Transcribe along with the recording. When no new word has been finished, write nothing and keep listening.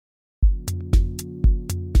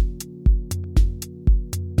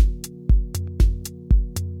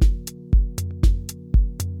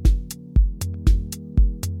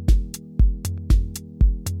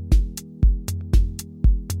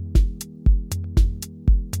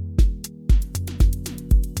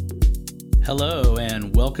Hello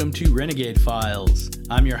and welcome to Renegade Files.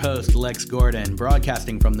 I'm your host, Lex Gordon,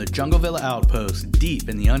 broadcasting from the Jungle Villa Outpost deep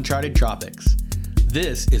in the uncharted tropics.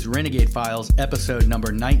 This is Renegade Files episode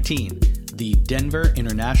number 19, the Denver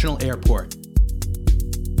International Airport.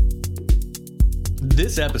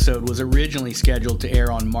 This episode was originally scheduled to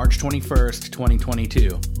air on March 21st,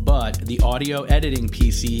 2022, but the audio editing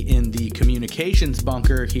PC in the communications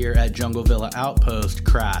bunker here at Jungle Villa Outpost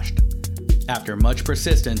crashed. After much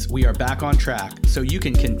persistence, we are back on track, so you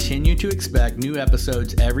can continue to expect new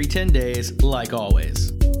episodes every 10 days, like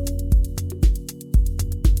always.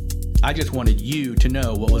 I just wanted you to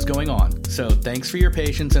know what was going on, so thanks for your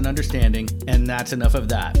patience and understanding, and that's enough of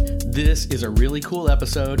that. This is a really cool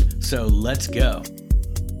episode, so let's go.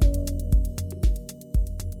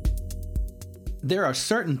 There are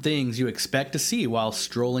certain things you expect to see while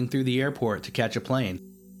strolling through the airport to catch a plane.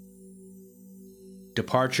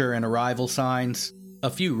 Departure and arrival signs, a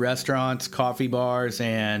few restaurants, coffee bars,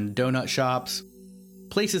 and donut shops,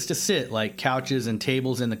 places to sit like couches and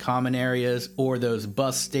tables in the common areas or those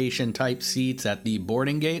bus station type seats at the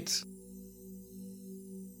boarding gates.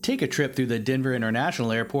 Take a trip through the Denver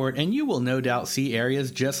International Airport and you will no doubt see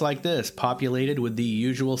areas just like this populated with the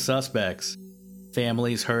usual suspects.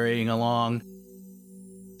 Families hurrying along,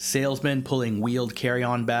 salesmen pulling wheeled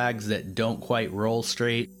carry-on bags that don't quite roll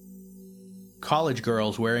straight, college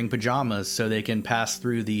girls wearing pajamas so they can pass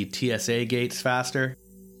through the TSA gates faster.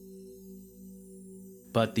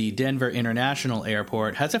 But the Denver International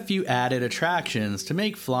Airport has a few added attractions to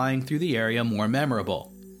make flying through the area more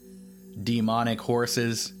memorable. Demonic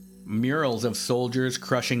horses, murals of soldiers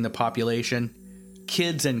crushing the population,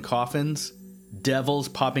 kids in coffins, devils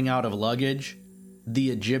popping out of luggage,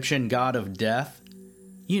 the Egyptian god of death.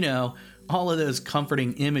 You know, all of those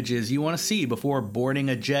comforting images you want to see before boarding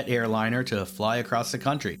a jet airliner to fly across the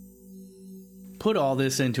country. Put all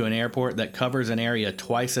this into an airport that covers an area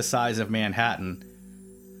twice the size of Manhattan,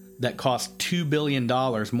 that costs $2 billion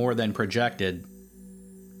more than projected,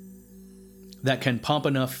 that can pump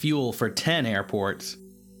enough fuel for 10 airports,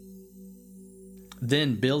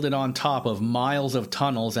 then build it on top of miles of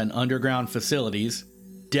tunnels and underground facilities,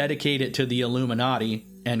 dedicate it to the Illuminati,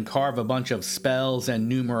 and carve a bunch of spells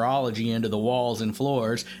and numerology into the walls and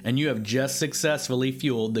floors, and you have just successfully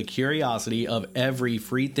fueled the curiosity of every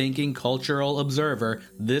free-thinking cultural observer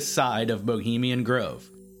this side of Bohemian Grove.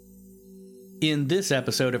 In this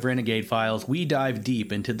episode of Renegade Files, we dive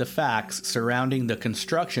deep into the facts surrounding the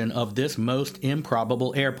construction of this most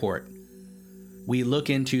improbable airport. We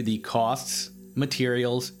look into the costs,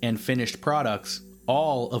 materials, and finished products,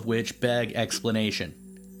 all of which beg explanation.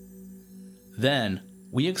 Then,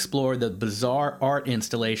 we explore the bizarre art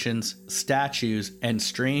installations, statues, and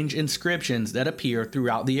strange inscriptions that appear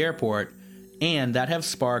throughout the airport, and that have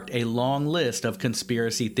sparked a long list of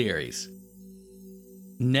conspiracy theories.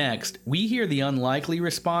 Next, we hear the unlikely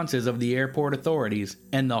responses of the airport authorities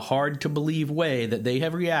and the hard-to-believe way that they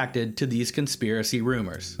have reacted to these conspiracy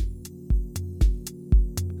rumors.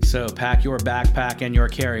 So pack your backpack and your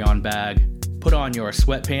carry-on bag, put on your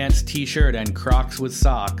sweatpants, t-shirt, and Crocs with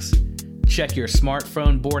socks, check your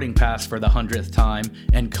smartphone boarding pass for the 100th time,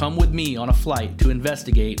 and come with me on a flight to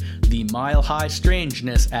investigate the mile-high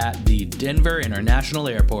strangeness at the Denver International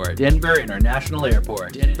Airport. Denver International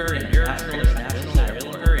Airport. Denver International Airport.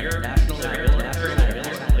 International Airport.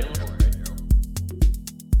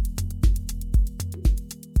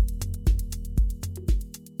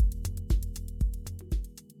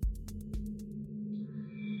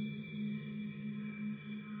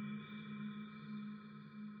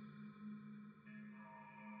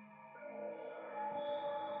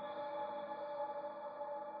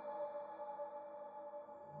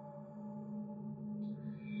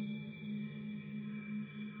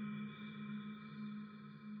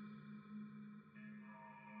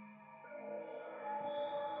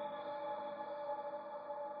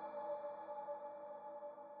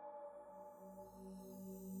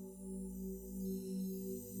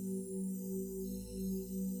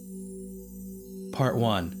 Part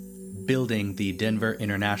 1. Building the Denver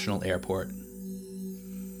International Airport.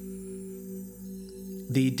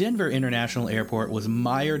 The Denver International Airport was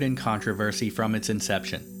mired in controversy from its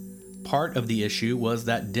inception. Part of the issue was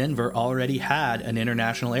that Denver already had an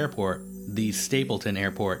international airport, the Stapleton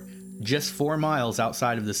Airport, just 4 miles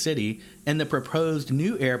outside of the city, and the proposed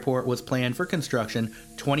new airport was planned for construction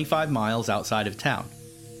 25 miles outside of town.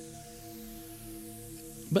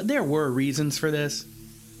 But there were reasons for this.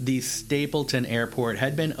 The Stapleton Airport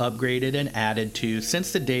had been upgraded and added to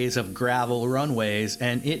since the days of gravel runways,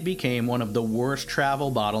 and it became one of the worst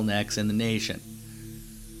travel bottlenecks in the nation.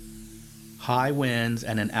 High winds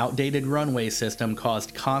and an outdated runway system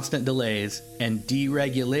caused constant delays, and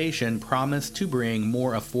deregulation promised to bring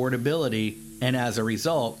more affordability and, as a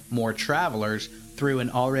result, more travelers through an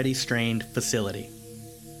already strained facility.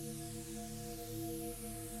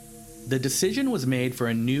 The decision was made for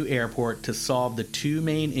a new airport to solve the two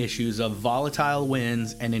main issues of volatile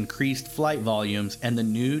winds and increased flight volumes, and the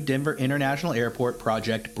new Denver International Airport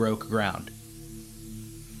project broke ground.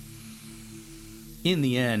 In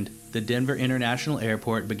the end, the Denver International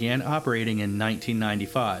Airport began operating in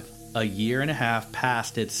 1995, a year and a half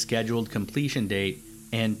past its scheduled completion date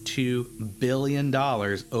and $2 billion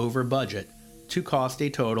over budget, to cost a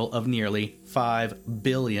total of nearly $5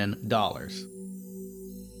 billion.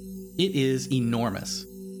 It is enormous.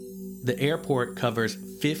 The airport covers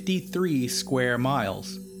 53 square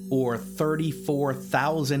miles, or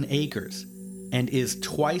 34,000 acres, and is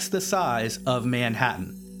twice the size of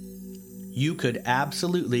Manhattan. You could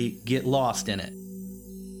absolutely get lost in it.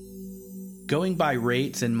 Going by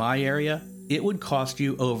rates in my area, it would cost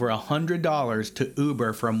you over $100 to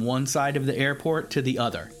Uber from one side of the airport to the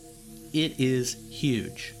other. It is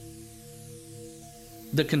huge.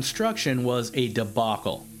 The construction was a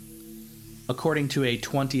debacle. According to a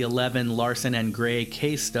 2011 Larson & Gray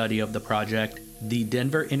case study of the project, the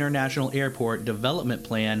Denver International Airport Development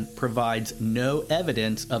Plan provides no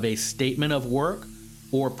evidence of a statement of work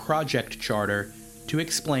or project charter to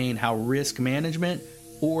explain how risk management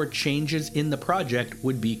or changes in the project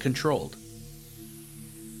would be controlled.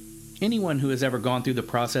 Anyone who has ever gone through the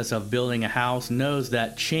process of building a house knows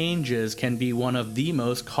that changes can be one of the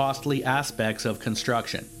most costly aspects of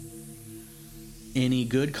construction. Any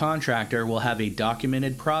good contractor will have a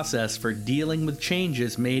documented process for dealing with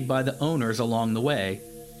changes made by the owners along the way,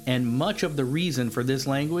 and much of the reason for this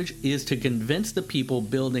language is to convince the people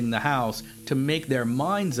building the house to make their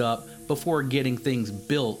minds up before getting things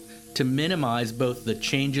built, to minimize both the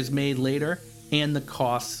changes made later and the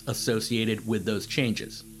costs associated with those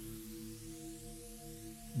changes.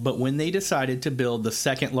 But when they decided to build the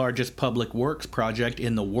second largest public works project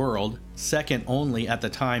in the world, second only at the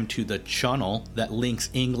time to the Channel that links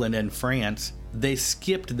England and France, they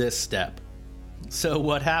skipped this step. So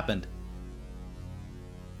what happened?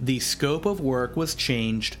 The scope of work was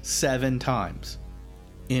changed 7 times.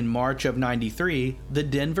 In March of '93, the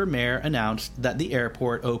Denver mayor announced that the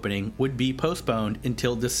airport opening would be postponed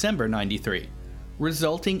until December '93,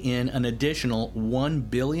 resulting in an additional $1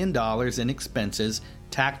 billion in expenses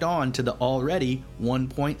tacked on to the already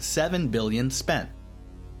 $1.7 billion spent.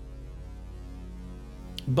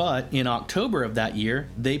 But in October of that year,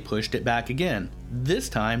 they pushed it back again, this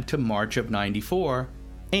time to March of '94,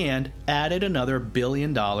 and added another $1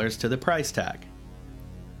 billion to the price tag.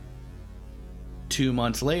 2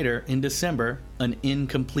 months later, in December, an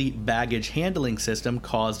incomplete baggage handling system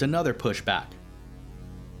caused another pushback.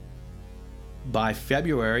 By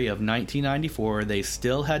February of 1994, they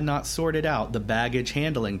still had not sorted out the baggage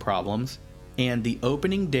handling problems, and the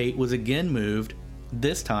opening date was again moved,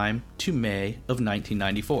 this time to May of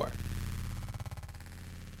 1994.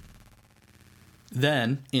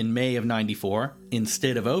 Then, in May of '94,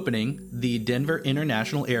 instead of opening, the Denver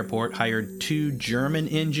International Airport hired 2 German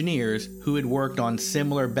engineers who had worked on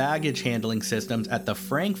similar baggage handling systems at the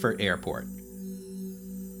Frankfurt airport.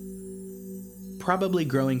 Probably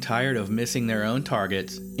growing tired of missing their own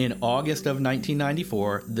targets, in August of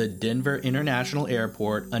 1994, the Denver International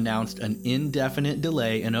Airport announced an indefinite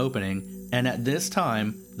delay in opening, and at this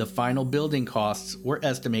time, the final building costs were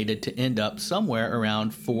estimated to end up somewhere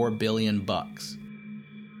around $4 billion.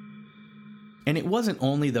 And it wasn't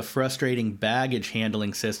only the frustrating baggage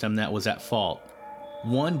handling system that was at fault.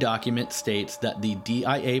 One document states that the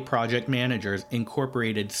DIA project managers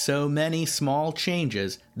incorporated so many small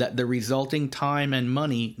changes that the resulting time and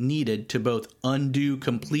money needed to both undo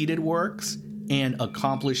completed works and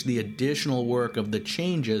accomplish the additional work of the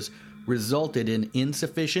changes resulted in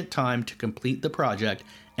insufficient time to complete the project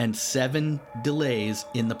and 7 delays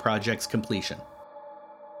in the project's completion.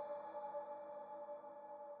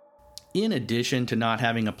 In addition to not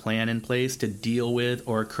having a plan in place to deal with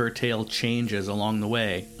or curtail changes along the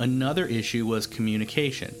way, another issue was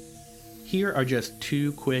communication. Here are just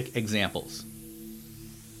 2 quick examples.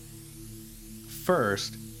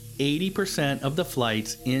 First, 80% of the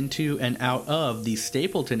flights into and out of the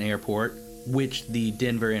Stapleton Airport, which the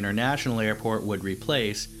Denver International Airport would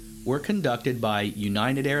replace, were conducted by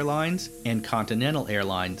United Airlines and Continental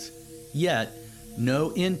Airlines. Yet,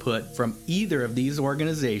 no input from either of these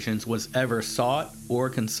organizations was ever sought or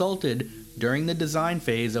consulted during the design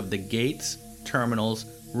phase of the gates, terminals,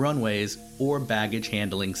 runways, or baggage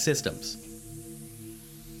handling systems.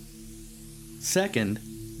 Second,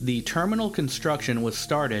 The terminal construction was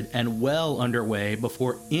started and well underway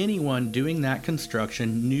before anyone doing that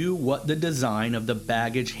construction knew what the design of the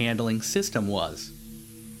baggage handling system was.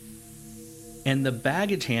 And the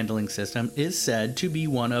baggage handling system is said to be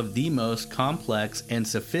one of the most complex and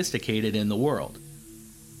sophisticated in the world.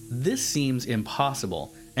 This seems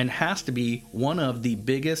impossible and has to be one of the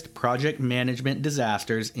biggest project management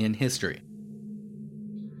disasters in history.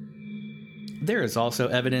 There is also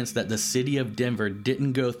evidence that the city of Denver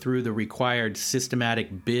didn't go through the required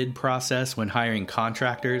systematic bid process when hiring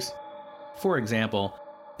contractors. For example,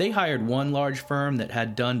 they hired one large firm that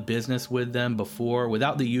had done business with them before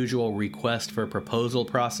without the usual request for proposal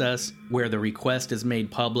process, where the request is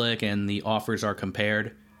made public and the offers are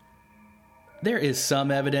compared. There is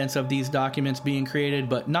some evidence of these documents being created,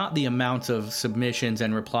 but not the amounts of submissions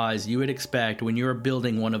and replies you would expect when you're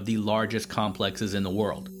building one of the largest complexes in the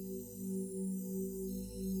world.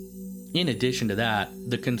 In addition to that,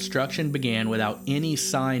 the construction began without any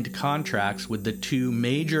signed contracts with the two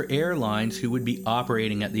major airlines who would be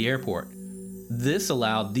operating at the airport. This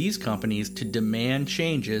allowed these companies to demand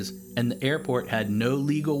changes, and the airport had no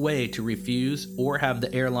legal way to refuse or have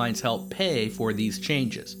the airlines help pay for these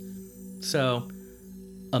changes. So,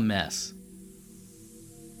 a mess.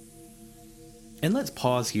 And let's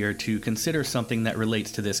pause here to consider something that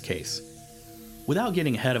relates to this case. Without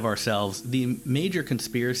getting ahead of ourselves, the major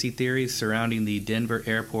conspiracy theories surrounding the Denver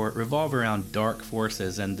airport revolve around dark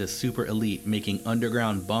forces and the super elite making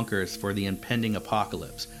underground bunkers for the impending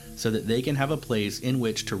apocalypse, so that they can have a place in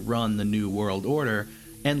which to run the New World Order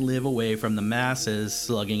and live away from the masses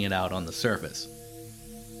slugging it out on the surface.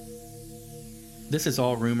 This is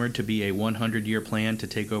all rumored to be a 100-year plan to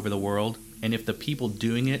take over the world, and if the people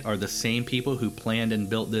doing it are the same people who planned and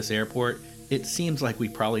built this airport, it seems like we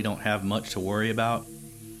probably don't have much to worry about.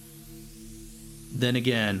 Then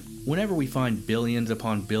again, whenever we find billions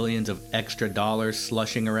upon billions of extra dollars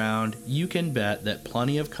slushing around, you can bet that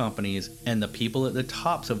plenty of companies and the people at the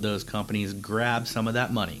tops of those companies grab some of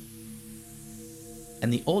that money.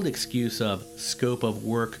 And the old excuse of scope of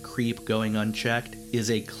work creep going unchecked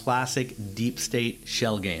is a classic deep state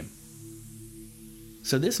shell game.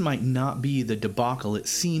 So this might not be the debacle it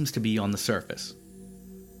seems to be on the surface.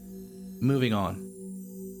 Moving on.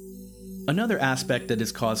 Another aspect that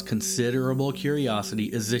has caused considerable curiosity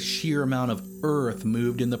is the sheer amount of earth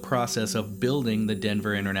moved in the process of building the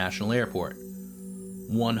Denver International Airport.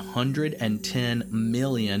 110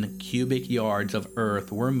 million cubic yards of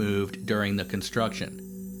earth were moved during the construction.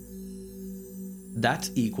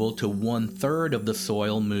 That's equal to 1/3 of the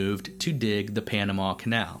soil moved to dig the Panama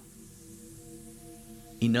Canal.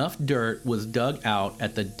 Enough dirt was dug out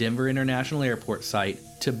at the Denver International Airport site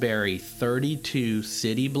to bury 32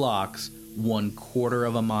 city blocks 1/4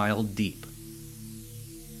 of a mile deep.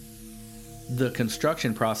 The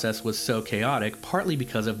construction process was so chaotic partly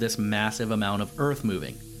because of this massive amount of earth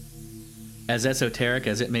moving. As esoteric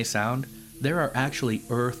as it may sound, there are actually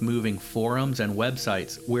earth-moving forums and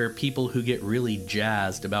websites where people who get really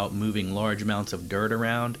jazzed about moving large amounts of dirt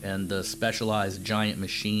around and the specialized giant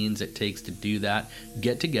machines it takes to do that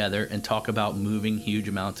get together and talk about moving huge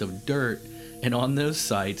amounts of dirt. And on those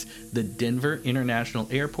sites, the Denver International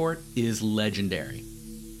Airport is legendary.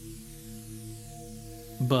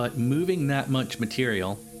 But moving that much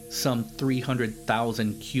material, some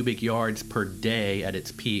 300,000 cubic yards per day at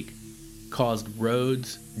its peak, caused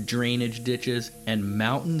roads, drainage ditches, and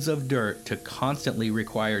mountains of dirt to constantly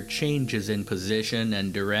require changes in position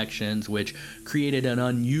and directions, which created an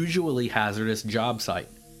unusually hazardous job site.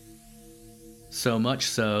 So much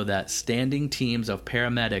so that standing teams of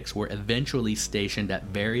paramedics were eventually stationed at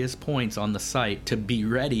various points on the site to be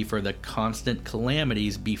ready for the constant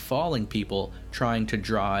calamities befalling people trying to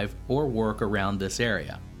drive or work around this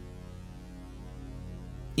area.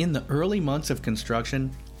 In the early months of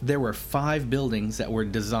construction, there were 5 buildings that were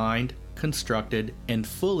designed, constructed, and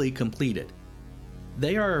fully completed.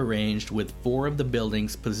 They are arranged with 4 of the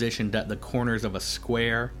buildings positioned at the corners of a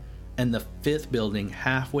square, and the 5th building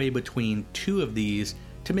halfway between 2 of these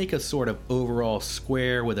to make a sort of overall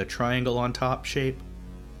square with a triangle on top shape.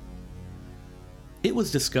 It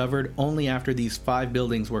was discovered only after these 5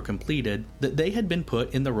 buildings were completed that they had been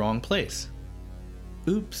put in the wrong place.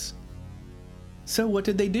 Oops. So what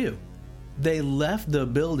did they do? They left the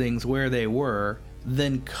buildings where they were,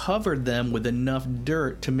 then covered them with enough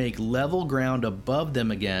dirt to make level ground above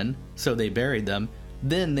them again, so they buried them.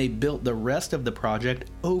 Then they built the rest of the project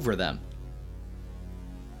over them.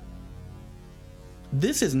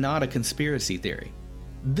 This is not a conspiracy theory.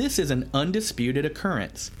 This is an undisputed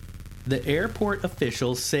occurrence. The airport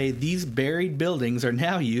officials say these buried buildings are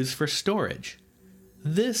now used for storage.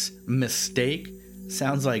 This mistake,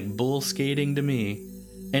 Sounds like bull skating to me.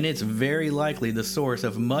 And it's very likely the source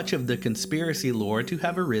of much of the conspiracy lore to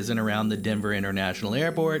have arisen around the Denver International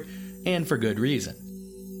Airport, and for good reason.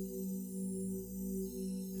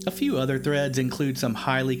 A few other threads include some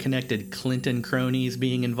highly connected Clinton cronies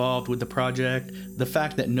being involved with the project, the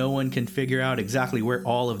fact that no one can figure out exactly where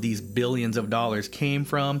all of these billions of dollars came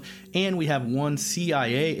from, and we have one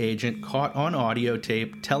CIA agent caught on audio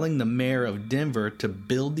tape telling the mayor of Denver to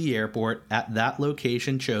build the airport at that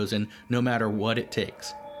location chosen no matter what it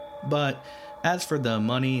takes. But as for the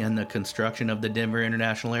money and the construction of the Denver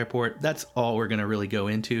International Airport, that's all we're going to really go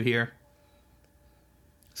into here.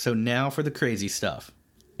 So now for the crazy stuff.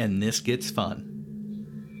 And this gets fun.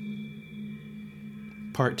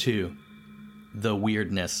 Part 2. The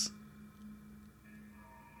weirdness.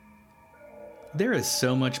 There is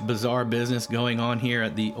so much bizarre business going on here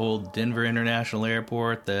at the old Denver International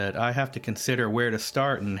Airport that I have to consider where to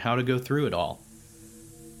start and how to go through it all.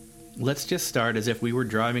 Let's just start as if we were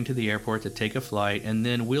driving to the airport to take a flight, and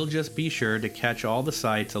then we'll just be sure to catch all the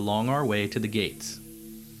sights along our way to the gates.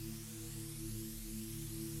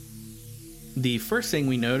 The first thing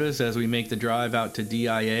we notice as we make the drive out to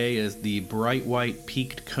DIA is the bright white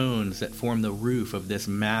peaked cones that form the roof of this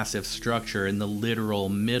massive structure in the literal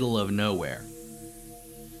middle of nowhere.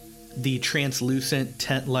 The translucent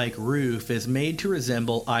tent-like roof is made to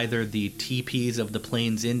resemble either the teepees of the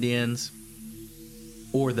Plains Indians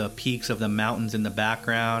or the peaks of the mountains in the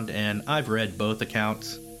background, and I've read both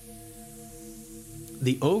accounts.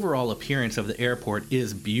 The overall appearance of the airport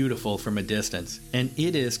is beautiful from a distance, and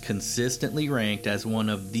it is consistently ranked as one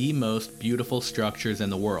of the most beautiful structures in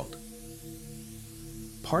the world.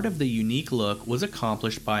 Part of the unique look was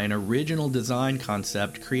accomplished by an original design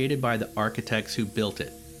concept created by the architects who built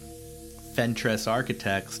it. Fentress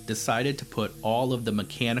Architects decided to put all of the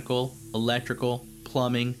mechanical, electrical,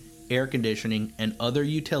 plumbing, air conditioning, and other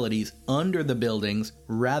utilities under the buildings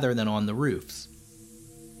rather than on the roofs.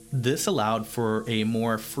 This allowed for a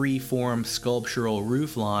more free-form sculptural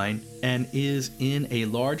roofline and is in a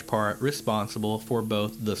large part responsible for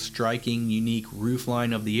both the striking, unique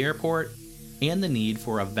roofline of the airport and the need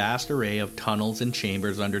for a vast array of tunnels and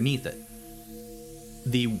chambers underneath it.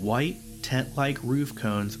 The white, tent-like roof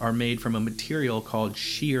cones are made from a material called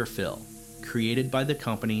shear fill, created by the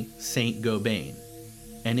company Saint-Gobain,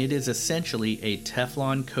 and it is essentially a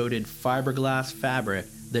Teflon-coated fiberglass fabric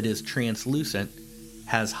that is translucent,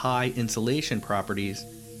 has high insulation properties,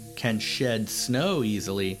 can shed snow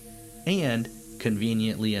easily, and,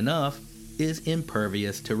 conveniently enough, is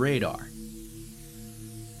impervious to radar.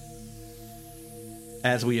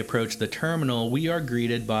 As we approach the terminal, we are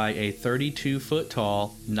greeted by a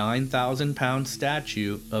 32-foot-tall, 9,000-pound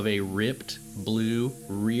statue of a ripped, blue,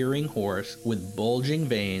 rearing horse with bulging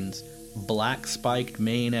veins, black spiked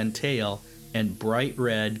mane and tail, and bright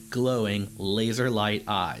red, glowing, laser-light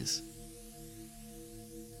eyes.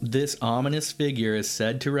 This ominous figure is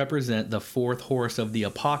said to represent the fourth horse of the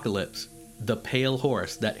apocalypse, the pale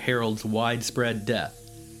horse that heralds widespread death.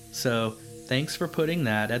 So, thanks for putting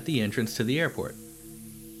that at the entrance to the airport.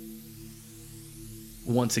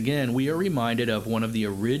 Once again, we are reminded of one of the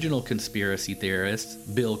original conspiracy theorists,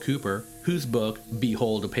 Bill Cooper, whose book,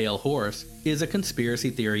 Behold a Pale Horse, is a conspiracy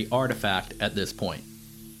theory artifact at this point.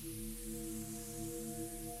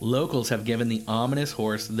 Locals have given the ominous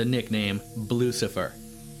horse the nickname Blucifer,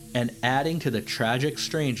 and adding to the tragic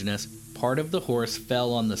strangeness, part of the horse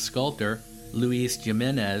fell on the sculptor, Luis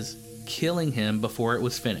Jimenez, killing him before it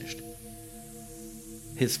was finished.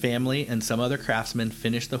 His family and some other craftsmen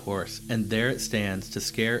finished the horse, and there it stands to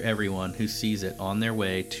scare everyone who sees it on their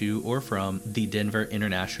way to or from the Denver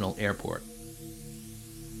International Airport.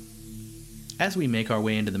 As we make our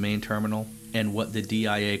way into the main terminal, and what the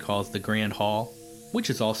DIA calls the Grand Hall, which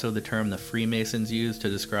is also the term the Freemasons use to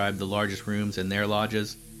describe the largest rooms in their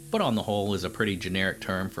lodges, but on the whole is a pretty generic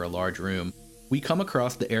term for a large room, we come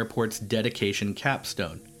across the airport's dedication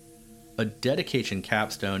capstone. A dedication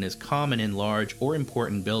capstone is common in large or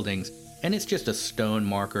important buildings, and it's just a stone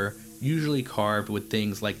marker, usually carved with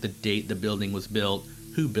things like the date the building was built,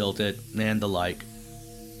 who built it, and the like.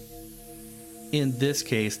 In this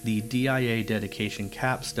case, the DIA dedication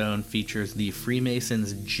capstone features the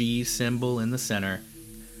Freemasons' G symbol in the center.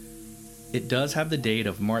 It does have the date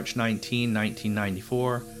of March 19,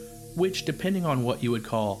 1994, which, depending on what you would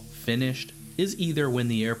call finished, is either when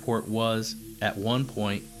the airport was, at one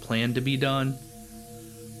point, planned to be done,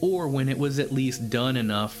 or when it was at least done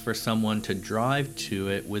enough for someone to drive to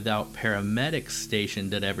it without paramedics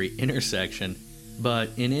stationed at every intersection. But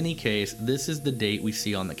in any case, this is the date we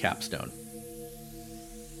see on the capstone.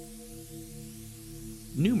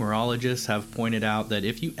 Numerologists have pointed out that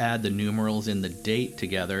if you add the numerals in the date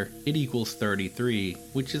together, it equals 33,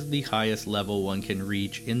 which is the highest level one can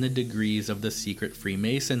reach in the degrees of the secret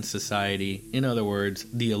Freemason Society, in other words,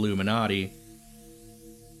 the Illuminati.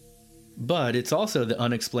 But it's also the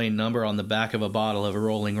unexplained number on the back of a bottle of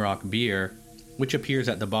Rolling Rock beer, which appears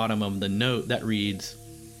at the bottom of the note that reads,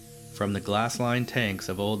 "From the glass-lined tanks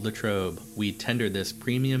of Old Latrobe, we tender this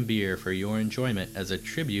premium beer for your enjoyment as a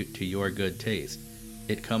tribute to your good taste.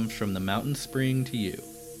 It comes from the mountain spring to you."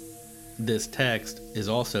 This text is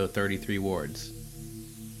also 33 words.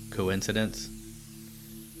 Coincidence?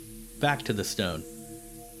 Back to the stone.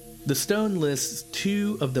 The stone lists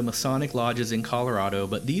 2 of the Masonic lodges in Colorado,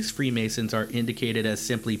 but these Freemasons are indicated as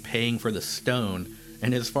simply paying for the stone,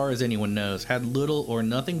 and as far as anyone knows, had little or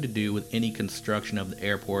nothing to do with any construction of the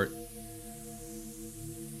airport.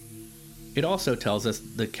 It also tells us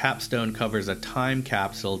the capstone covers a time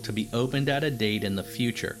capsule to be opened at a date in the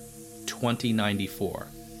future, 2094.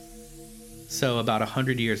 So about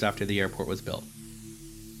 100 years after the airport was built.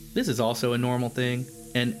 This is also a normal thing,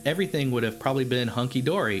 and everything would have probably been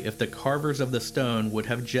hunky-dory if the carvers of the stone would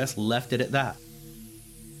have just left it at that.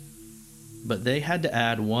 But they had to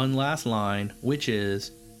add one last line, which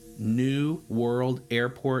is, "New World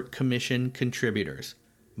Airport Commission contributors,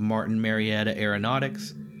 Martin Marietta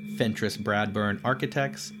Aeronautics, Fentress Bradburn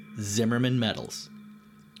Architects, Zimmerman Metals."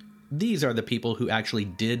 These are the people who actually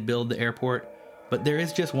did build the airport, but there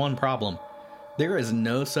is just one problem. There is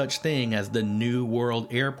no such thing as the New World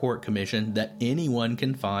Airport Commission that anyone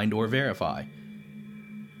can find or verify.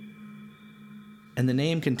 And the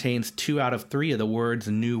name contains 2 out of 3 of the words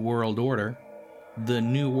New World Order. The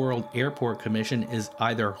New World Airport Commission is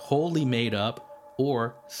either wholly made up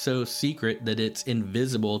or so secret that it's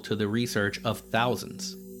invisible to the research of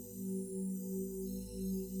thousands.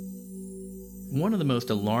 One of the most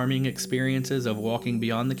alarming experiences of walking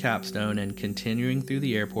beyond the capstone and continuing through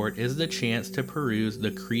the airport is the chance to peruse the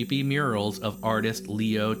creepy murals of artist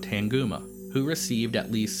Leo Tanguma, who received at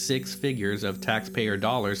least 6 figures of taxpayer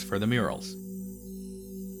dollars for the murals.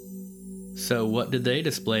 So what did they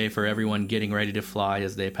display for everyone getting ready to fly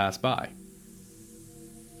as they pass by?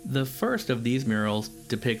 The first of these murals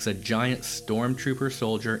depicts a giant stormtrooper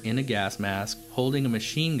soldier in a gas mask holding a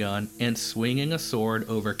machine gun and swinging a sword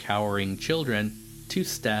over cowering children to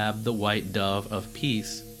stab the white dove of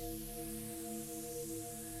peace.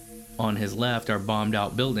 On his left are bombed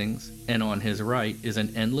out buildings, and on his right is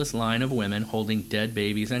an endless line of women holding dead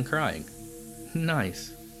babies and crying.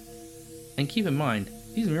 Nice. And keep in mind,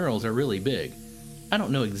 these murals are really big. I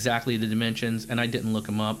don't know exactly the dimensions, and I didn't look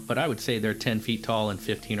them up, but I would say they're 10 feet tall and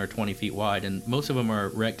 15 or 20 feet wide, and most of them are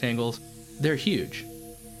rectangles. They're huge.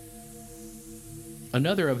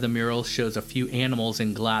 Another of the murals shows a few animals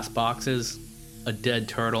in glass boxes, a dead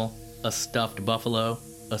turtle, a stuffed buffalo,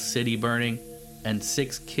 a city burning, and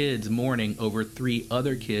 6 kids mourning over 3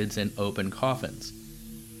 other kids in open coffins.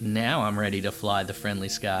 Now I'm ready to fly the friendly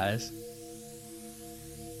skies.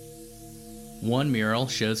 One mural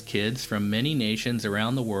shows kids from many nations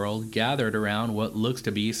around the world gathered around what looks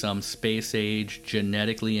to be some space-age,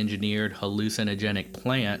 genetically engineered hallucinogenic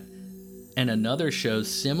plant, and another shows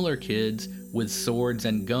similar kids with swords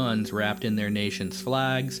and guns wrapped in their nation's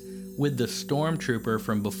flags, with the stormtrooper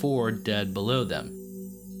from before dead below them.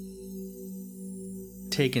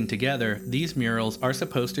 Taken together, these murals are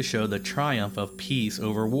supposed to show the triumph of peace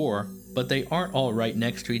over war, but they aren't all right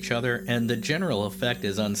next to each other, and the general effect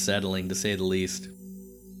is unsettling to say the least.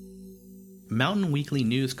 Mountain Weekly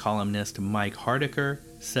News columnist Mike Hardiker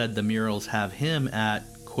said the murals have him at,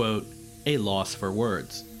 quote, "a loss for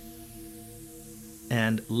words."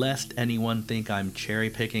 And lest anyone think I'm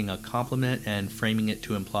cherry-picking a compliment and framing it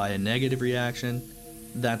to imply a negative reaction,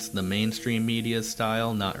 that's the mainstream media's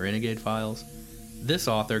style, not Renegade Files. This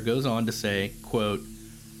author goes on to say, quote,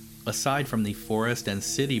 "Aside from the forest and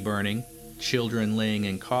city burning, children laying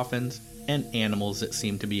in coffins, and animals that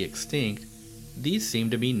seem to be extinct, these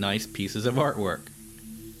seem to be nice pieces of artwork."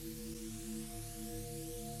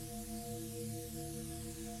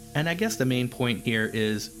 And I guess the main point here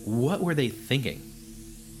is, what were they thinking?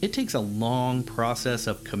 It takes a long process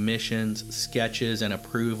of commissions, sketches, and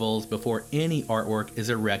approvals before any artwork is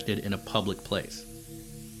erected in a public place.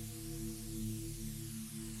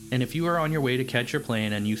 And if you were on your way to catch your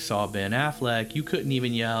plane and you saw Ben Affleck, you couldn't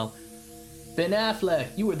even yell, "Ben Affleck,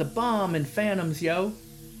 you were the bomb in Phantoms, yo!"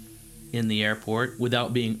 in the airport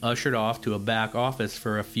without being ushered off to a back office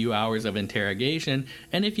for a few hours of interrogation,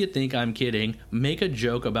 and if you think I'm kidding, make a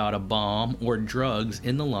joke about a bomb or drugs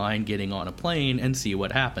in the line getting on a plane and see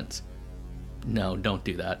what happens. No, don't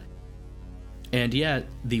do that. And yet,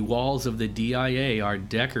 the walls of the DIA are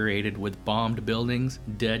decorated with bombed buildings,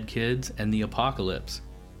 dead kids, and the apocalypse.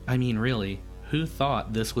 I mean, really, who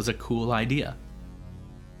thought this was a cool idea?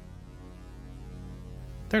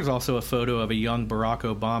 There's also a photo of a young Barack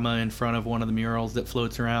Obama in front of one of the murals that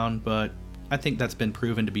floats around, but I think that's been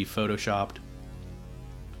proven to be photoshopped.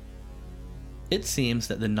 It seems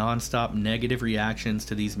that the non-stop negative reactions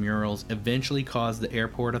to these murals eventually caused the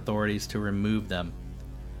airport authorities to remove them.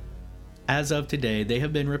 As of today, they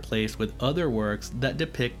have been replaced with other works that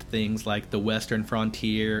depict things like the western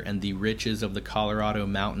frontier and the riches of the Colorado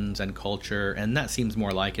mountains and culture, and that seems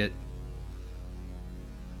more like it.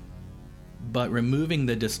 But removing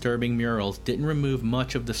the disturbing murals didn't remove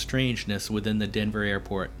much of the strangeness within the Denver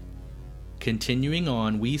airport. Continuing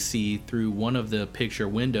on, we see through one of the picture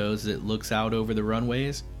windows that looks out over the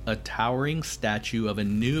runways, a towering statue of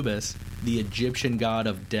Anubis, the Egyptian god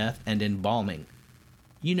of death and embalming.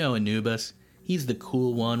 You know Anubis, he's the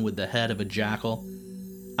cool one with the head of a jackal.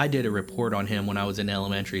 I did a report on him when I was in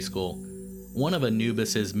elementary school. One of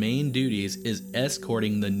Anubis's main duties is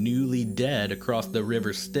escorting the newly dead across the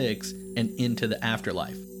river Styx and into the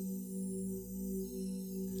afterlife.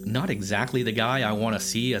 Not exactly the guy I want to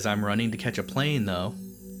see as I'm running to catch a plane, though.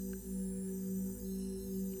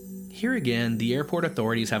 Here again, the airport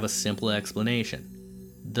authorities have a simple explanation.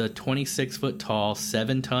 The 26-foot-tall,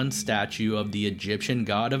 7-ton statue of the Egyptian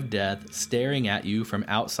god of death staring at you from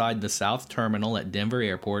outside the South Terminal at Denver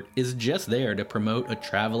Airport is just there to promote a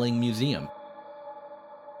traveling museum.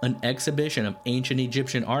 An exhibition of ancient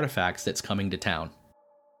Egyptian artifacts that's coming to town.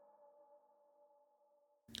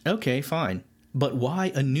 Okay, fine. But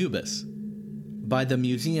why Anubis? By the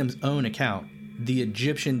museum's own account, the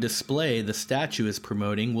Egyptian display the statue is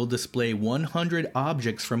promoting will display 100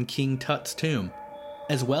 objects from King Tut's tomb,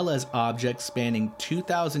 as well as objects spanning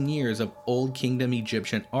 2,000 years of Old Kingdom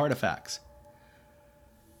Egyptian artifacts.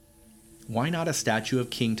 Why not a statue of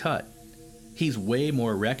King Tut? He's way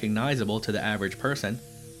more recognizable to the average person.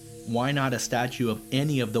 Why not a statue of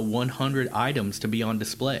any of the 100 items to be on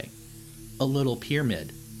display? A little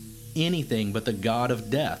pyramid. Anything but the god of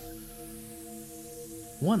death.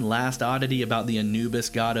 One last oddity about the Anubis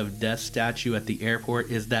god of death statue at the airport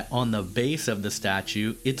is that on the base of the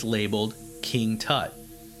statue, it's labeled King Tut.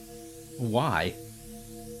 Why?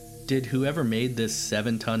 Did whoever made this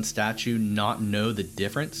 7-ton statue not know the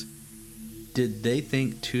difference? Did they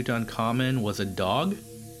think Tutankhamun was a dog?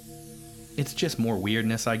 It's just more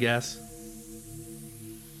weirdness, I guess.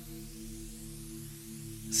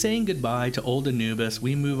 Saying goodbye to old Anubis,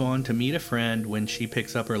 we move on to meet a friend when she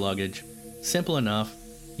picks up her luggage. Simple enough.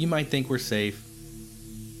 You might think we're safe.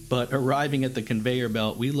 But arriving at the conveyor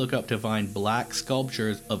belt, we look up to find black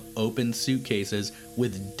sculptures of open suitcases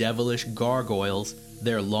with devilish gargoyles,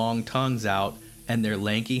 their long tongues out, and their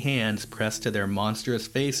lanky hands pressed to their monstrous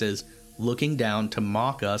faces, looking down to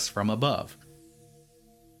mock us from above.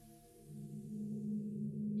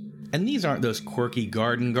 And these aren't those quirky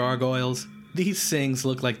garden gargoyles. These things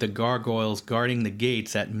look like the gargoyles guarding the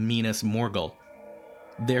gates at Minas Morgul.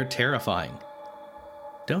 They're terrifying.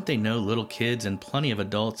 Don't they know little kids and plenty of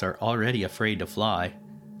adults are already afraid to fly?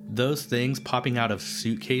 Those things popping out of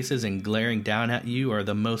suitcases and glaring down at you are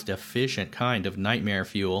the most efficient kind of nightmare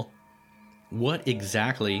fuel. What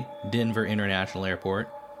exactly, Denver International Airport,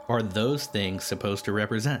 are those things supposed to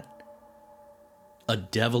represent? A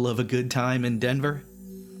devil of a good time in Denver?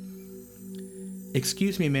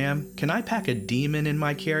 Excuse me, ma'am, can I pack a demon in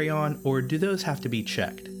my carry-on, or do those have to be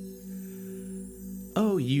checked?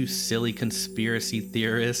 Oh, you silly conspiracy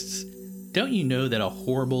theorists. Don't you know that a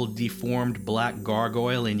horrible, deformed black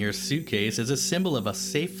gargoyle in your suitcase is a symbol of a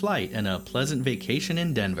safe flight and a pleasant vacation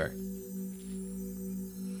in Denver?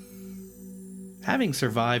 Having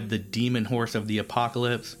survived the demon horse of the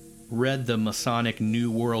apocalypse, read the Masonic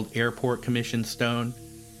New World Airport Commission stone,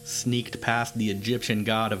 sneaked past the Egyptian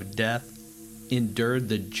god of death, endured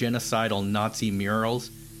the genocidal Nazi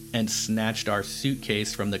murals, and snatched our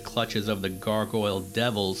suitcase from the clutches of the gargoyle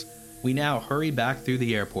devils, we now hurry back through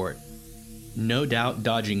the airport. No doubt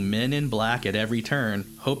dodging men in black at every turn,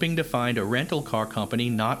 hoping to find a rental car company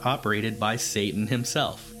not operated by Satan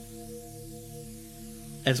himself.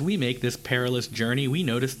 As we make this perilous journey, we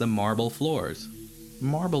notice the marble floors.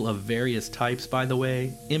 Marble of various types, by the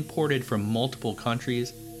way, imported from multiple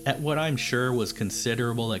countries at what I'm sure was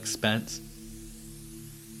considerable expense.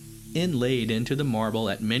 Inlaid into the marble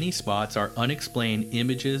at many spots are unexplained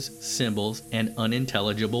images, symbols, and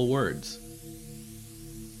unintelligible words.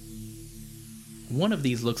 One of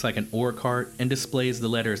these looks like an ore cart and displays the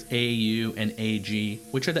letters AU and AG,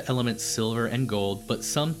 which are the elements silver and gold, but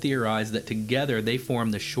some theorize that together they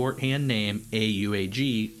form the shorthand name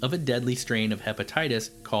AUAG of a deadly strain of hepatitis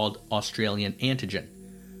called Australian antigen,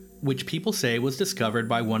 which people say was discovered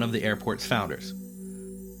by one of the airport's founders.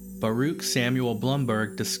 Baruch Samuel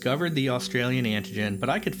Blumberg discovered the Australian antigen, but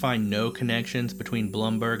I could find no connections between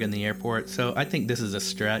Blumberg and the airport, so I think this is a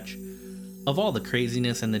stretch. Of all the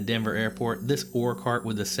craziness in the Denver airport, this ore cart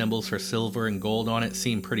with the symbols for silver and gold on it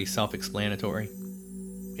seemed pretty self-explanatory.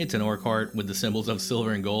 It's an ore cart with the symbols of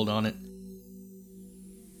silver and gold on it.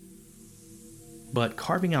 But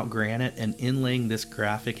carving out granite and inlaying this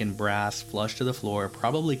graphic in brass flush to the floor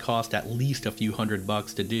probably cost at least a few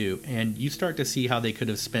 $100 to do, and you start to see how they could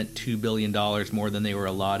have spent $2 billion more than they were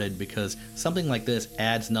allotted, because something like this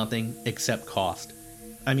adds nothing except cost.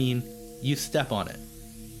 I mean, you step on it.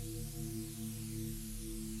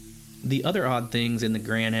 The other odd things in the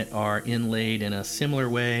granite are inlaid in a similar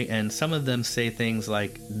way, and some of them say things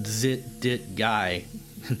like Zit Dit Guy.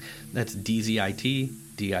 That's DZIT,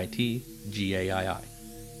 DIT, GAII.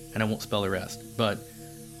 And I won't spell the rest, but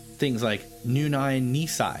things like Nunai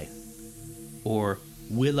Nisai or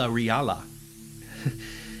Willa Riala.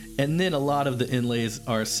 And then a lot of the inlays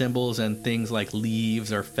are symbols and things like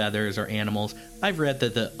leaves or feathers or animals. I've read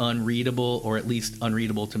that the unreadable, or at least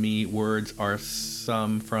unreadable to me, words are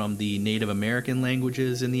some from the Native American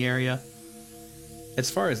languages in the area.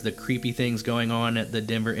 As far as the creepy things going on at the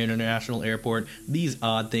Denver International Airport, these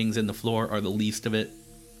odd things in the floor are the least of it.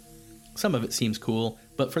 Some of it seems cool,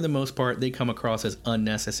 but for the most part they come across as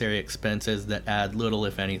unnecessary expenses that add little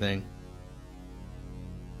if anything.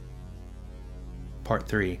 Part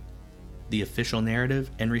 3. The official narrative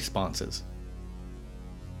and responses.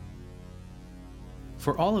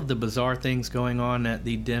 For all of the bizarre things going on at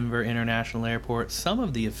the Denver International Airport, some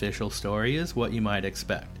of the official story is what you might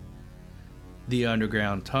expect. The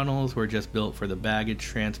underground tunnels were just built for the baggage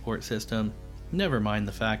transport system, never mind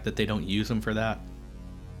the fact that they don't use them for that.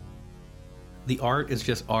 The art is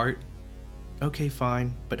just art. Okay,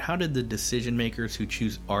 fine, but how did the decision makers who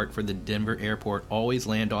choose art for the Denver airport always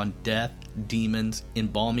land on death, demons,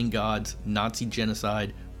 embalming gods, Nazi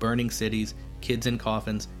genocide, burning cities, kids in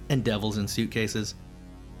coffins, and devils in suitcases?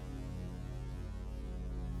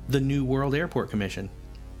 The New World Airport Commission.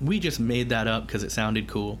 We just made that up because it sounded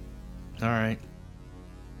cool. Alright.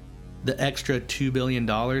 The extra $2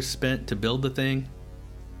 billion spent to build the thing?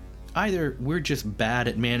 Either we're just bad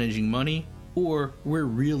at managing money, or we're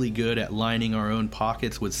really good at lining our own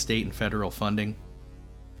pockets with state and federal funding.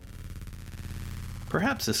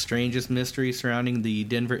 Perhaps the strangest mystery surrounding the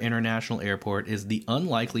Denver International Airport is the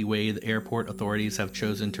unlikely way the airport authorities have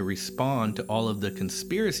chosen to respond to all of the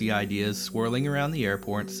conspiracy ideas swirling around the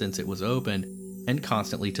airport since it was opened, and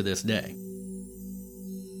constantly to this day.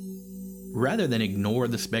 Rather than ignore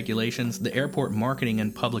the speculations, the airport marketing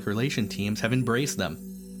and public relation teams have embraced them.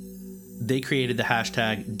 They created the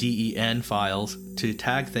hashtag DEN files to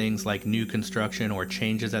tag things like new construction or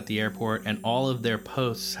changes at the airport, and all of their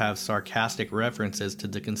posts have sarcastic references to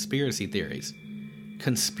the conspiracy theories.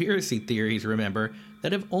 Conspiracy theories, remember,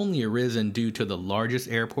 that have only arisen due to the largest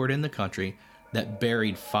airport in the country that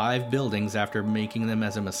buried 5 buildings after making them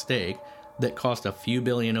as a mistake, that cost a few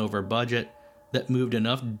billion over budget, that moved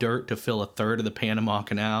enough dirt to fill a third of the Panama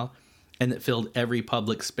Canal, and that filled every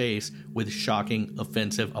public space with shocking,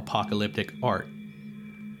 offensive, apocalyptic art.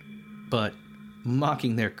 But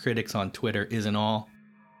mocking their critics on Twitter isn't all.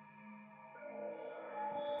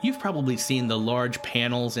 You've probably seen the large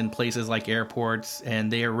panels in places like airports,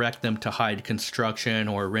 and they erect them to hide construction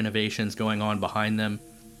or renovations going on behind them.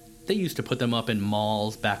 They used to put them up in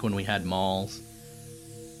malls back when we had malls.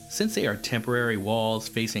 Since they are temporary walls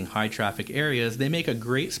facing high-traffic areas, they make a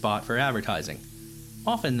great spot for advertising.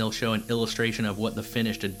 Often they'll show an illustration of what the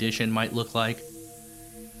finished edition might look like.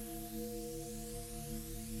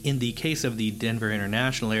 In the case of the Denver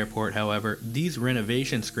International Airport, however, these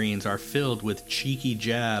renovation screens are filled with cheeky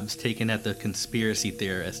jabs taken at the conspiracy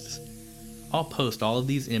theorists. I'll post all of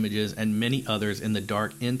these images and many others in the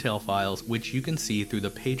dark intel files, which you can see through the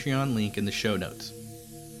Patreon link in the show notes.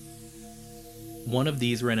 One of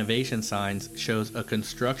these renovation signs shows a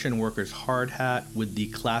construction worker's hard hat with the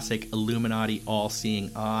classic Illuminati all-seeing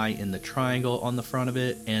eye in the triangle on the front of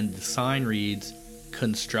it, and the sign reads,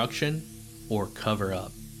 "Construction or cover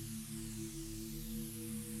up."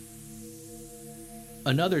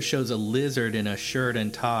 Another shows a lizard in a shirt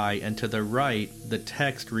and tie, and to the right, the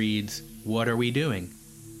text reads, "What are we doing?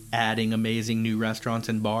 Adding amazing new restaurants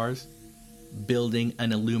and bars? Building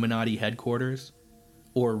an Illuminati headquarters?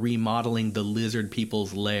 Or remodeling the lizard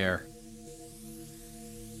people's lair?"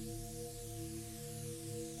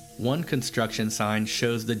 One construction sign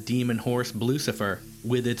shows the demon horse Blucifer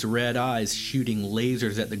with its red eyes shooting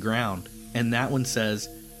lasers at the ground, and that one says,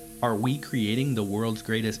 "Are we creating the world's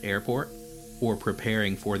greatest airport or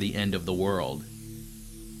preparing for the end of the world?"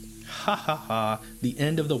 Ha ha ha, the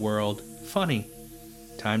end of the world. Funny.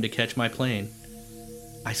 Time to catch my plane.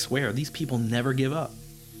 I swear, these people never give up.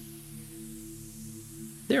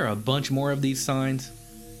 There are a bunch more of these signs.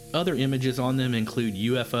 Other images on them include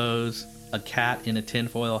UFOs, a cat in a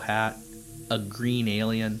tinfoil hat, a green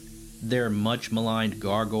alien, their much maligned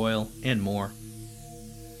gargoyle, and more.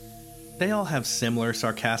 They all have similar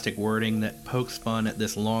sarcastic wording that pokes fun at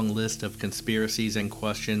this long list of conspiracies and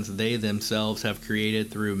questions they themselves have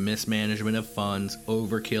created through mismanagement of funds,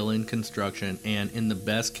 overkill in construction, and, in the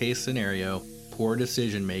best case scenario, poor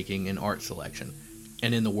decision making in art selection.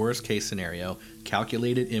 And in the worst case scenario,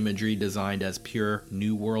 calculated imagery designed as pure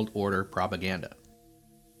New World Order propaganda.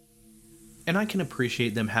 And I can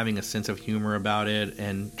appreciate them having a sense of humor about it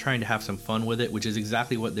and trying to have some fun with it, which is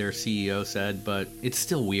exactly what their CEO said, but it's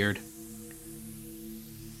still weird.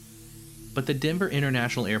 But the Denver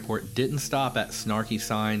International Airport didn't stop at snarky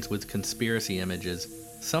signs with conspiracy images.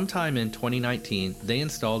 Sometime in 2019, they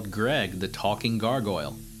installed Greg the Talking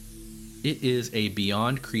Gargoyle. It is a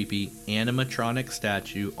beyond creepy animatronic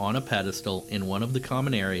statue on a pedestal in one of the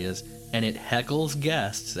common areas, and it heckles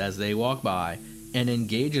guests as they walk by and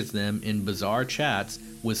engages them in bizarre chats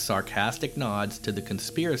with sarcastic nods to the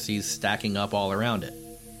conspiracies stacking up all around it.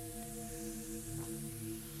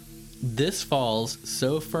 This falls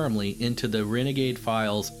so firmly into the Renegade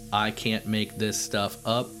Files "I can't make this stuff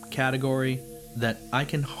up" category that I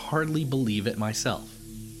can hardly believe it myself.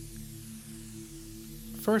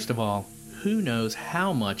 First of all, who knows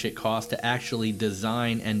how much it costs to actually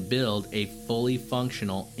design and build a fully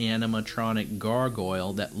functional animatronic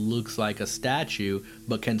gargoyle that looks like a statue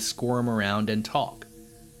but can squirm around and talk?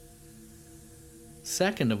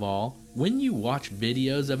 Second of all, when you watch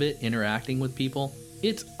videos of it interacting with people,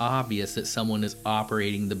 it's obvious that someone is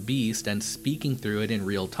operating the beast and speaking through it in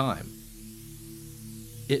real time.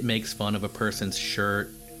 It makes fun of a person's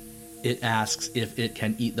shirt. It asks if it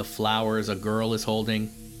can eat the flowers a girl is holding.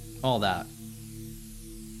 All that.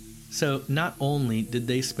 So not only did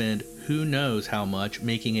they spend who knows how much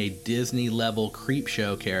making a Disney-level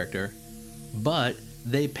creepshow character, but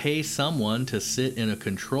they pay someone to sit in a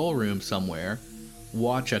control room somewhere,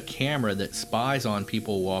 watch a camera that spies on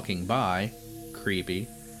people walking by, creepy,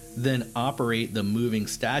 then operate the moving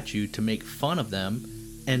statue to make fun of them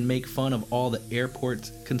and make fun of all the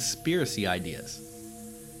airport's conspiracy ideas.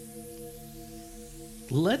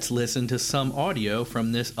 Let's listen to some audio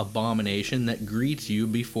from this abomination that greets you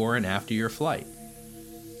before and after your flight.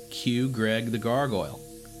 Cue Greg the Gargoyle.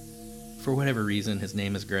 For whatever reason, his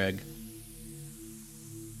name is Greg.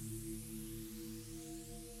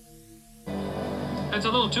 That's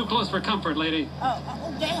a little too close for comfort, lady.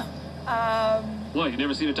 Oh, damn. What, you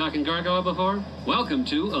never seen a talking gargoyle before? Welcome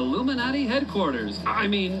to Illuminati headquarters. I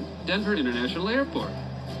mean, Denver International Airport.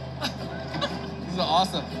 This is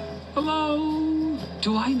awesome. Hello?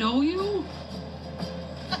 Do I know you?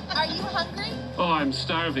 Are you hungry? Oh, I'm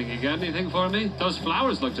starving. You got anything for me? Those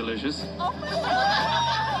flowers look delicious. Oh my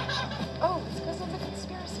god! Oh, it's because of the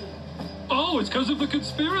conspiracy. Oh, it's because of the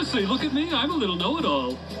conspiracy. Look at me. I'm a little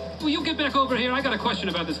know-it-all. Will you get back over here? I got a question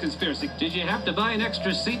about this conspiracy. Did you have to buy an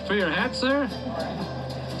extra seat for your hat, sir?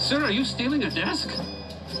 Sir, are you stealing a desk?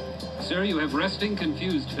 Sir, you have resting,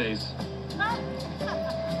 confused face.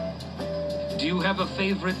 Do you have a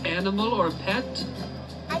favorite animal or pet?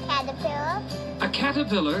 A caterpillar? A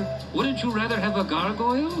caterpillar? Wouldn't you rather have a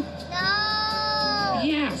gargoyle? No!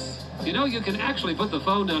 Yes. You know, you can actually put the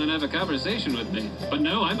phone down and have a conversation with me. But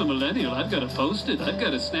no, I'm a millennial. I've got to post it. I've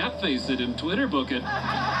got to snap face it and Twitter book it.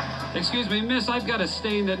 Excuse me, miss, I've got a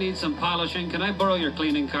stain that needs some polishing. Can I borrow your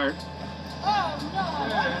cleaning cart? Oh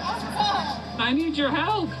no! I need your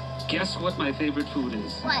help. Guess what my favorite food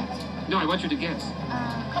is? What? No, I want you to guess.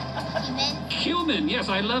 Human? Cumin. Yes,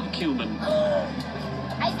 I love cumin.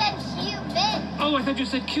 I said human. Oh, I thought you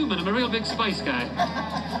said cumin. I'm a real big spice guy.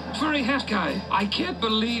 Furry hat guy. I can't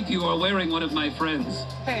believe you are wearing one of my friends.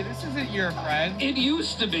 Hey, this isn't your friend. It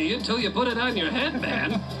used to be until you put it on your head,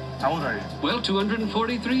 man. How old are you? Well,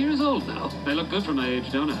 243 years old now. I look good for my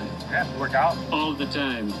age, don't I? Yeah, work out. All the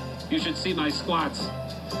time. You should see my squats.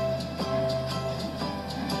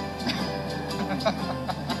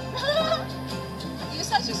 You're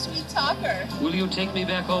such a sweet talker. Will you take me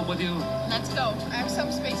back home with you? Let's go. I have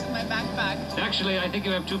some space in my backpack. Actually, I think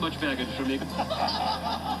you have too much baggage for me.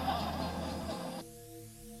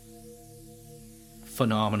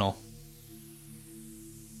 Phenomenal.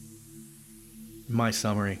 My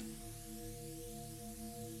summary.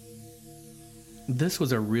 This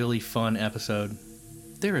was a really fun episode.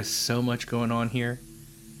 There is so much going on here.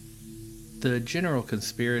 The general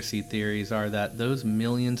conspiracy theories are that those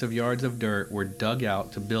millions of yards of dirt were dug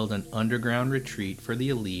out to build an underground retreat for the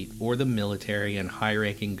elite or the military and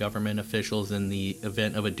high-ranking government officials in the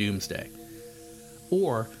event of a doomsday.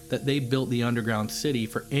 Or that they built the underground city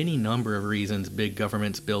for any number of reasons big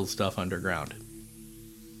governments build stuff underground.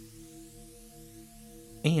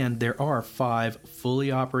 And there are 5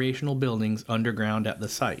 fully operational buildings underground at the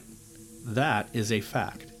site. That is a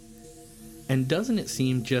fact. And doesn't it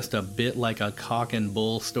seem just a bit like a cock and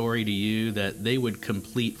bull story to you that they would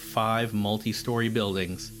complete 5 multi-story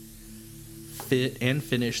buildings, fit and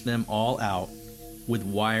finish them all out with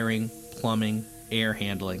wiring, plumbing, air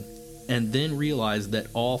handling, and then realize that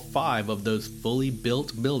all 5 of those fully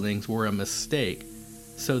built buildings were a mistake,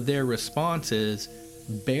 so their response is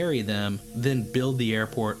bury them, then build the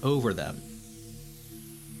airport over them?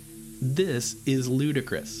 This is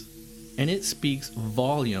ludicrous, and it speaks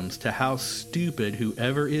volumes to how stupid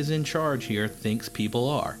whoever is in charge here thinks people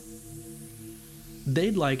are.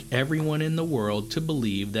 They'd like everyone in the world to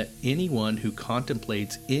believe that anyone who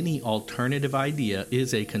contemplates any alternative idea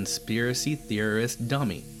is a conspiracy theorist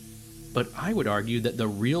dummy. But I would argue that the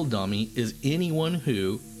real dummy is anyone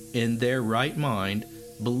who, in their right mind,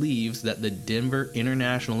 believes that the Denver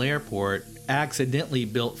International Airport accidentally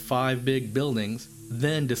built 5 big buildings,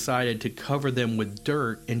 then decided to cover them with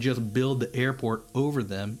dirt and just build the airport over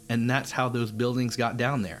them, and that's how those buildings got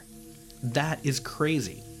down there. That is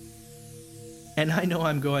crazy. And I know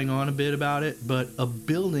I'm going on a bit about it, but a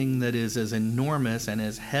building that is as enormous and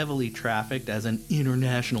as heavily trafficked as an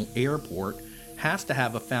international airport has to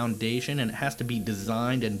have a foundation, and it has to be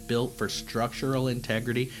designed and built for structural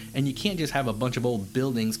integrity, and you can't just have a bunch of old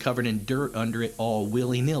buildings covered in dirt under it all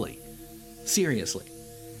willy-nilly. Seriously.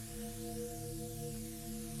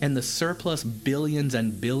 And the surplus billions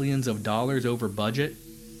and billions of dollars over budget,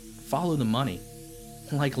 follow the money.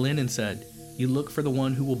 Like Lennon said, you look for the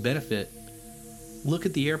one who will benefit. Look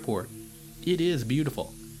at the airport. It is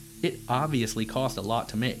beautiful. It obviously cost a lot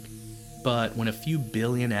to make. But when a few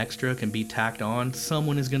billion extra can be tacked on,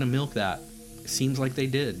 someone is going to milk that. Seems like they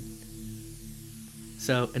did.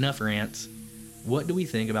 So, enough rants. What do we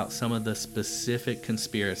think about some of the specific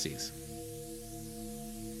conspiracies?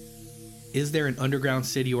 Is there an underground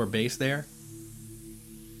city or base there?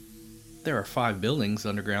 There are 5 buildings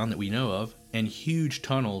underground that we know of, and huge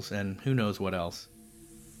tunnels, and who knows what else.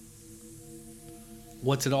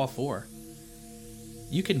 What's it all for?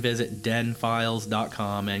 You can visit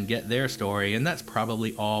denfiles.com and get their story, and that's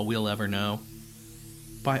probably all we'll ever know.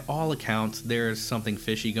 By all accounts, there's something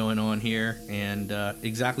fishy going on here, and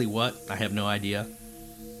exactly what, I have no idea.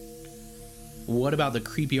 What about the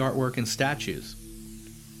creepy artwork and statues?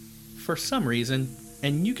 For some reason,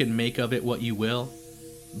 and you can make of it what you will,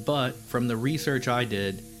 but from the research I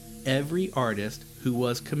did, every artist who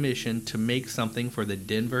was commissioned to make something for the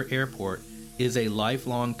Denver airport is a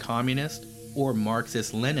lifelong communist or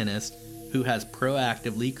Marxist-Leninist who has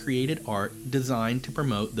proactively created art designed to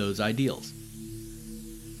promote those ideals.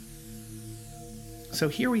 So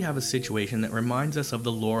here we have a situation that reminds us of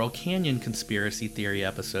the Laurel Canyon conspiracy theory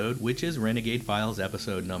episode, which is Renegade Files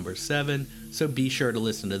episode number 7, so be sure to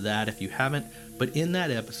listen to that if you haven't. But in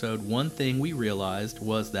that episode, one thing we realized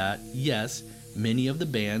was that, yes, many of the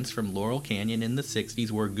bands from Laurel Canyon in the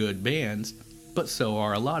 60s were good bands, but so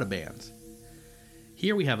are a lot of bands.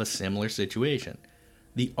 Here we have a similar situation.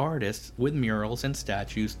 The artists with murals and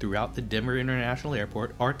statues throughout the Denver International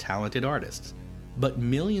Airport are talented artists, but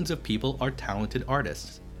millions of people are talented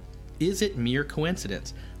artists. Is it mere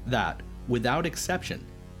coincidence that, without exception,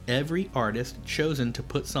 every artist chosen to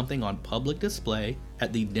put something on public display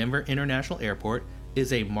at the Denver International Airport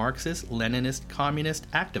is a Marxist-Leninist communist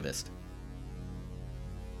activist?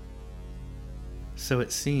 So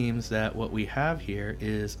it seems that what we have here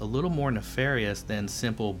is a little more nefarious than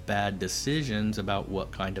simple bad decisions about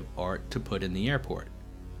what kind of art to put in the airport.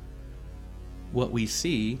 What we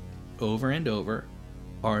see over and over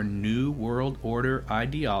are New World Order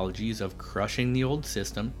ideologies of crushing the old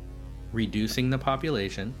system, reducing the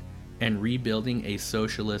population, and rebuilding a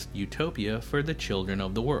socialist utopia for the children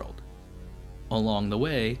of the world. Along the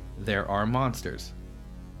way, there are monsters.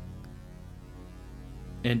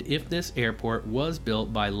 And if this airport was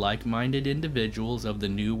built by like-minded individuals of the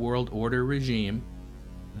New World Order regime,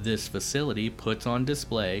 this facility puts on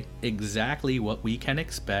display exactly what we can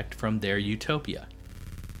expect from their utopia.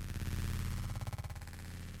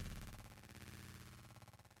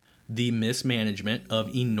 The mismanagement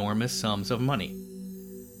of enormous sums of money,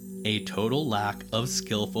 a total lack of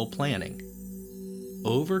skillful planning,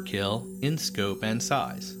 overkill in scope and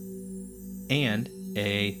size, and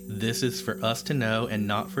a "this is for us to know and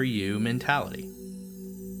not for you" mentality.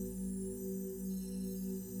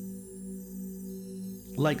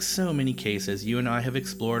 Like so many cases you and I have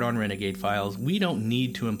explored on Renegade Files, we don't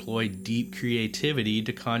need to employ deep creativity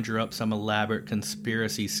to conjure up some elaborate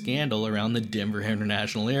conspiracy scandal around the Denver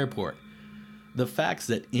International Airport. The facts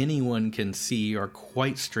that anyone can see are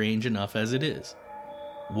quite strange enough as it is.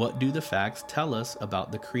 What do the facts tell us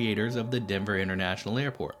about the creators of the Denver International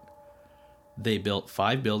Airport? They built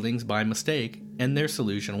 5 buildings by mistake, and their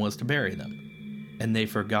solution was to bury them. And they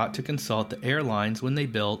forgot to consult the airlines when they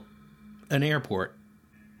built an airport.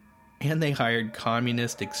 And they hired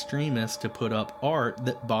communist extremists to put up art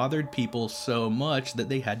that bothered people so much that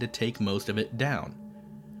they had to take most of it down.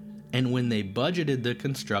 And when they budgeted the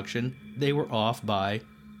construction, they were off by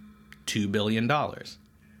 $2 billion.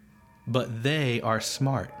 But they are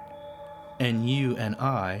smart, and you and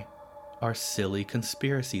I are silly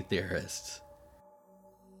conspiracy theorists.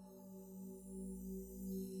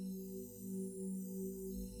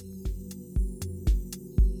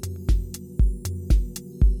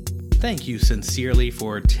 Thank you sincerely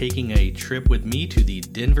for taking a trip with me to the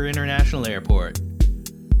Denver International Airport.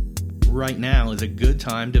 Right now is a good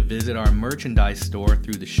time to visit our merchandise store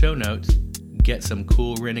through the show notes, get some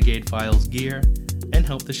cool Renegade Files gear, and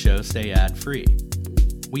help the show stay ad-free.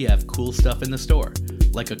 We have cool stuff in the store,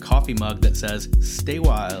 like a coffee mug that says, "Stay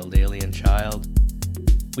wild, alien child."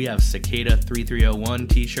 We have Cicada 3301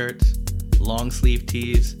 t-shirts, long sleeve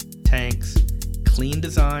tees, tanks, clean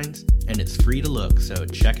designs, and it's free to look, so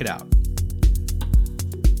check it out.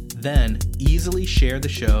 Then, easily share the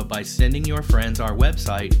show by sending your friends our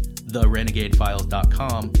website,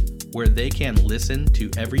 therenegadefiles.com, where they can listen to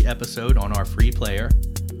every episode on our free player,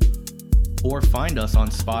 or find us on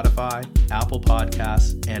Spotify, Apple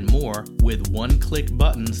Podcasts, and more with one-click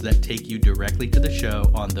buttons that take you directly to the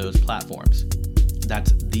show on those platforms.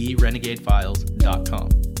 That's therenegadefiles.com.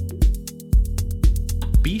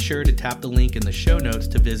 Be sure to tap the link in the show notes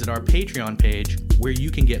to visit our Patreon page, where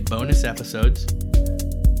you can get bonus episodes,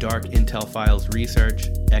 Dark Intel Files research,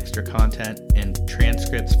 extra content, and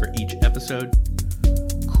transcripts for each episode,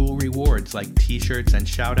 cool rewards like t-shirts and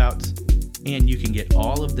shoutouts, and you can get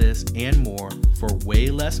all of this and more for way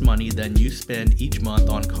less money than you spend each month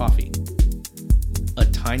on coffee. A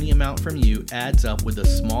tiny amount from you adds up with the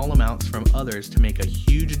small amounts from others to make a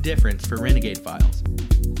huge difference for Renegade Files.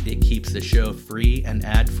 It keeps the show free and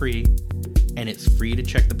ad-free, and it's free to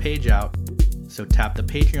check the page out, so tap the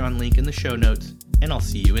Patreon link in the show notes, and I'll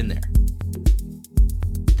see you in there.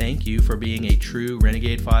 Thank you for being a true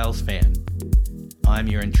Renegade Files fan. I'm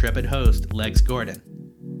your intrepid host, Legs Gordon.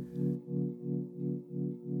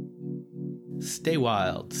 Stay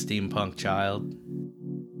wild, steampunk child.